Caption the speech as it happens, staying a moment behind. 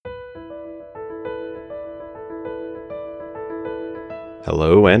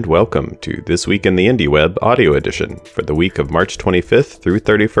Hello and welcome to This Week in the Indie Web audio edition for the week of March 25th through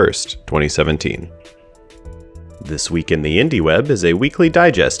 31st, 2017. This Week in the Indie Web is a weekly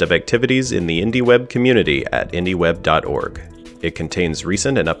digest of activities in the Indie Web community at indieweb.org. It contains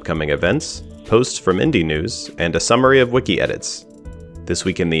recent and upcoming events, posts from indie news, and a summary of wiki edits. This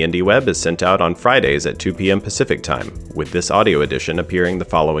Week in the Indie Web is sent out on Fridays at 2 p.m. Pacific Time, with this audio edition appearing the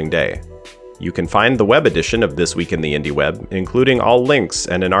following day. You can find the web edition of This Week in the Indie Web, including all links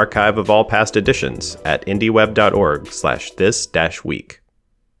and an archive of all past editions, at indieweb.org/this-week.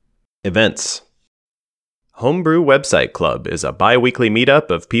 Events. Homebrew Website Club is a bi-weekly meetup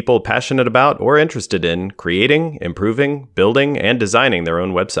of people passionate about or interested in creating, improving, building, and designing their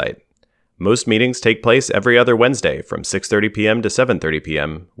own website. Most meetings take place every other Wednesday from 6:30 p.m. to 7:30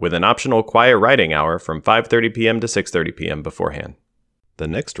 p.m., with an optional quiet writing hour from 5:30 p.m. to 6:30 p.m. beforehand. The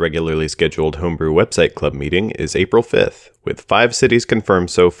next regularly scheduled Homebrew Website Club meeting is April 5th, with 5 cities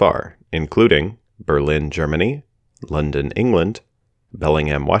confirmed so far, including Berlin, Germany, London, England,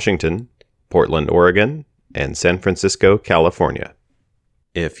 Bellingham, Washington, Portland, Oregon, and San Francisco, California.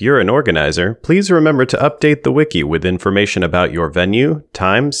 If you're an organizer, please remember to update the wiki with information about your venue,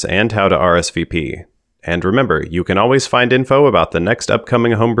 times, and how to RSVP. And remember, you can always find info about the next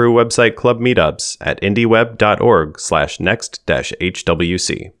upcoming Homebrew Website Club meetups at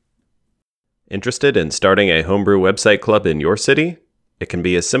indieweb.org/next-HWC. Interested in starting a Homebrew Website Club in your city? It can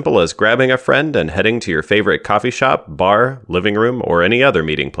be as simple as grabbing a friend and heading to your favorite coffee shop, bar, living room, or any other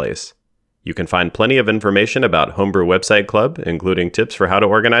meeting place. You can find plenty of information about Homebrew Website Club, including tips for how to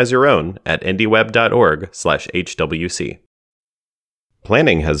organize your own, at indieweb.org/HWC.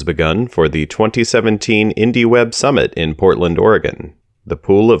 Planning has begun for the 2017 Indie Web Summit in Portland, Oregon. The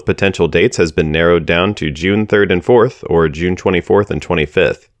pool of potential dates has been narrowed down to June 3rd and 4th, or June 24th and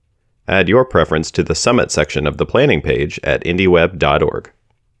 25th. Add your preference to the Summit section of the planning page at indieweb.org.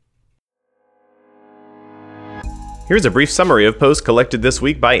 Here's a brief summary of posts collected this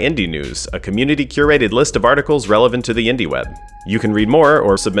week by Indie News, a community-curated list of articles relevant to the indie web. You can read more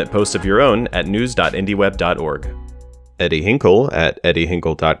or submit posts of your own at news.indieweb.org. Eddie Hinkle at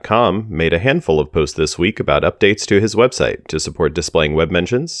eddiehinkle.com made a handful of posts this week about updates to his website to support displaying web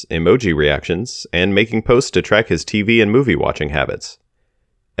mentions, emoji reactions, and making posts to track his TV and movie watching habits.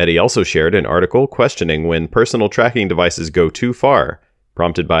 Eddie also shared an article questioning when personal tracking devices go too far,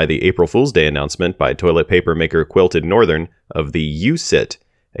 prompted by the April Fool's Day announcement by toilet paper maker Quilted Northern of the USIT,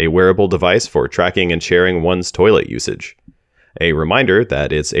 a wearable device for tracking and sharing one's toilet usage. A reminder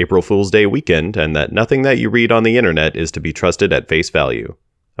that it's April Fool's Day weekend and that nothing that you read on the internet is to be trusted at face value.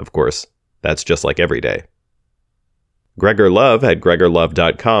 Of course, that's just like every day. Gregor Love at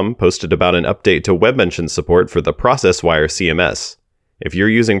gregorlove.com posted about an update to web mention support for the ProcessWire CMS. If you're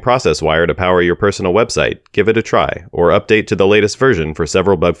using ProcessWire to power your personal website, give it a try, or update to the latest version for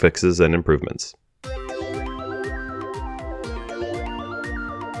several bug fixes and improvements.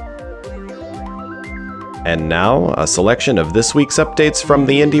 And now, a selection of this week's updates from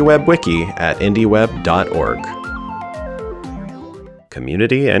the IndieWeb Wiki at indieweb.org.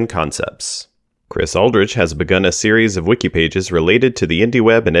 Community and Concepts. Chris Aldrich has begun a series of wiki pages related to the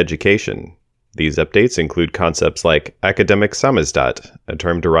IndieWeb and education. These updates include concepts like academic samizdat, a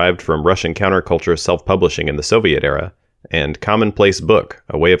term derived from Russian counterculture self-publishing in the Soviet era, and commonplace book,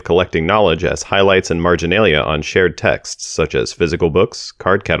 a way of collecting knowledge as highlights and marginalia on shared texts such as physical books,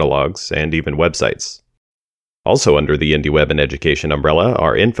 card catalogs, and even websites. Also under the IndieWeb and education umbrella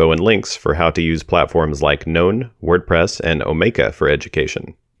are info and links for how to use platforms like Known, WordPress, and Omeka for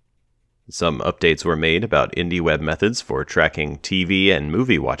education. Some updates were made about IndieWeb methods for tracking TV and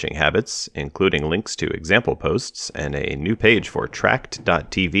movie watching habits, including links to example posts and a new page for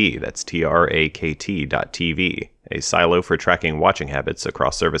tracked.tv, that's TRAKT.tv, a silo for tracking watching habits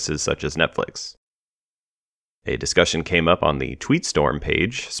across services such as Netflix. A discussion came up on the TweetStorm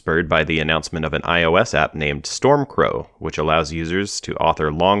page, spurred by the announcement of an iOS app named Stormcrow, which allows users to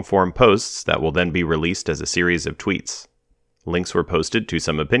author long-form posts that will then be released as a series of tweets. Links were posted to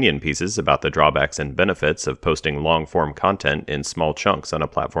some opinion pieces about the drawbacks and benefits of posting long-form content in small chunks on a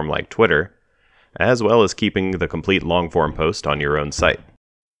platform like Twitter, as well as keeping the complete long-form post on your own site.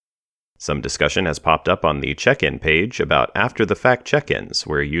 Some discussion has popped up on the check-in page about after-the-fact check-ins,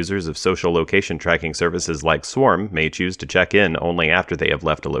 where users of social location tracking services like Swarm may choose to check in only after they have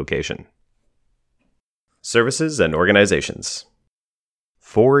left a location. Services and organizations.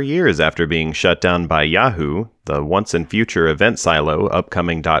 4 years after being shut down by Yahoo, the once-and-future event silo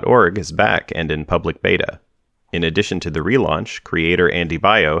upcoming.org is back and in public beta. In addition to the relaunch, creator Andy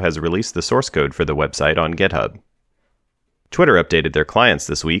Baio has released the source code for the website on GitHub. Twitter updated their clients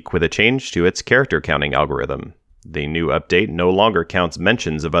this week with a change to its character counting algorithm. The new update no longer counts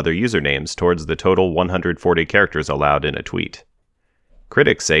mentions of other usernames towards the total 140 characters allowed in a tweet.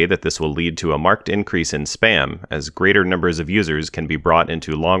 Critics say that this will lead to a marked increase in spam, as greater numbers of users can be brought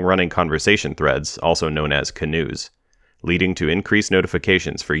into long-running conversation threads, also known as canoes, leading to increased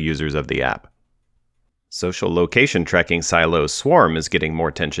notifications for users of the app. Social location tracking silo Swarm is getting more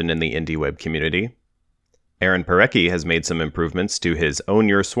attention in the indie web community. Aaron Parecki has made some improvements to his Own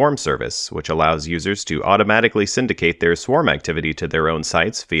Your Swarm service, which allows users to automatically syndicate their Swarm activity to their own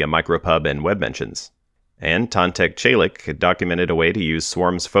sites via micropub and web mentions. And Tantek Chalik documented a way to use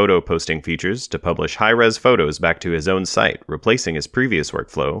Swarm's photo posting features to publish high-res photos back to his own site, replacing his previous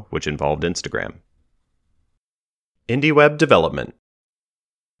workflow, which involved Instagram. Indie web development.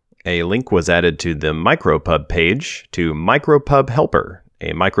 A link was added to the Micropub page to Micropub Helper,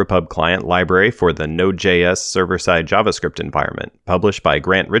 a Micropub client library for the Node.js server-side JavaScript environment, published by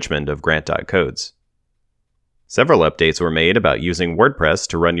Grant Richmond of Grant.codes. Several updates were made about using WordPress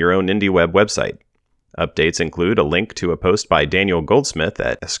to run your own indie web website. Updates include a link to a post by Daniel Goldsmith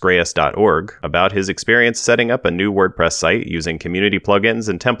at Screas.org about his experience setting up a new WordPress site using community plugins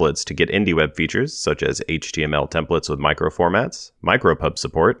and templates to get indie web features such as HTML templates with microformats, micropub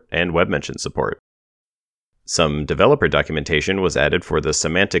support, and web mention support. Some developer documentation was added for the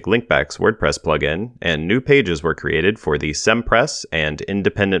Semantic Linkbacks WordPress plugin, and new pages were created for the SemPress and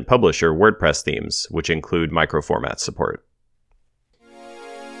Independent Publisher WordPress themes, which include microformat support.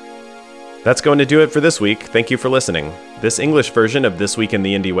 That's going to do it for this week. Thank you for listening. This English version of This Week in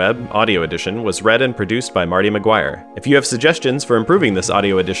the Indie Web audio edition was read and produced by Marty McGuire. If you have suggestions for improving this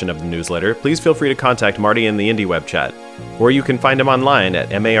audio edition of the newsletter, please feel free to contact Marty in the Indie Web chat, or you can find him online at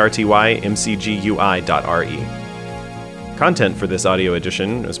martymcgui.re. Content for this audio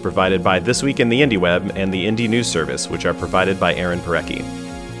edition is provided by This Week in the Indie Web and the Indie News Service, which are provided by Aaron Parecki.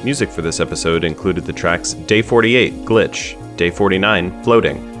 Music for this episode included the tracks Day 48, Glitch, Day 49,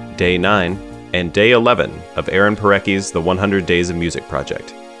 Floating, Day 9, and Day 11 of Aaron Parecki's The 100 Days of Music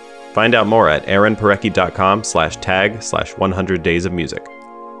project. Find out more at aaronparecki.com/tag/100 days of music.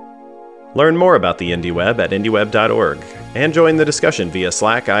 Learn more about the IndieWeb at indieweb.org, and join the discussion via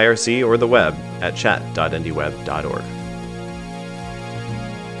Slack, IRC, or the web at chat.indieweb.org.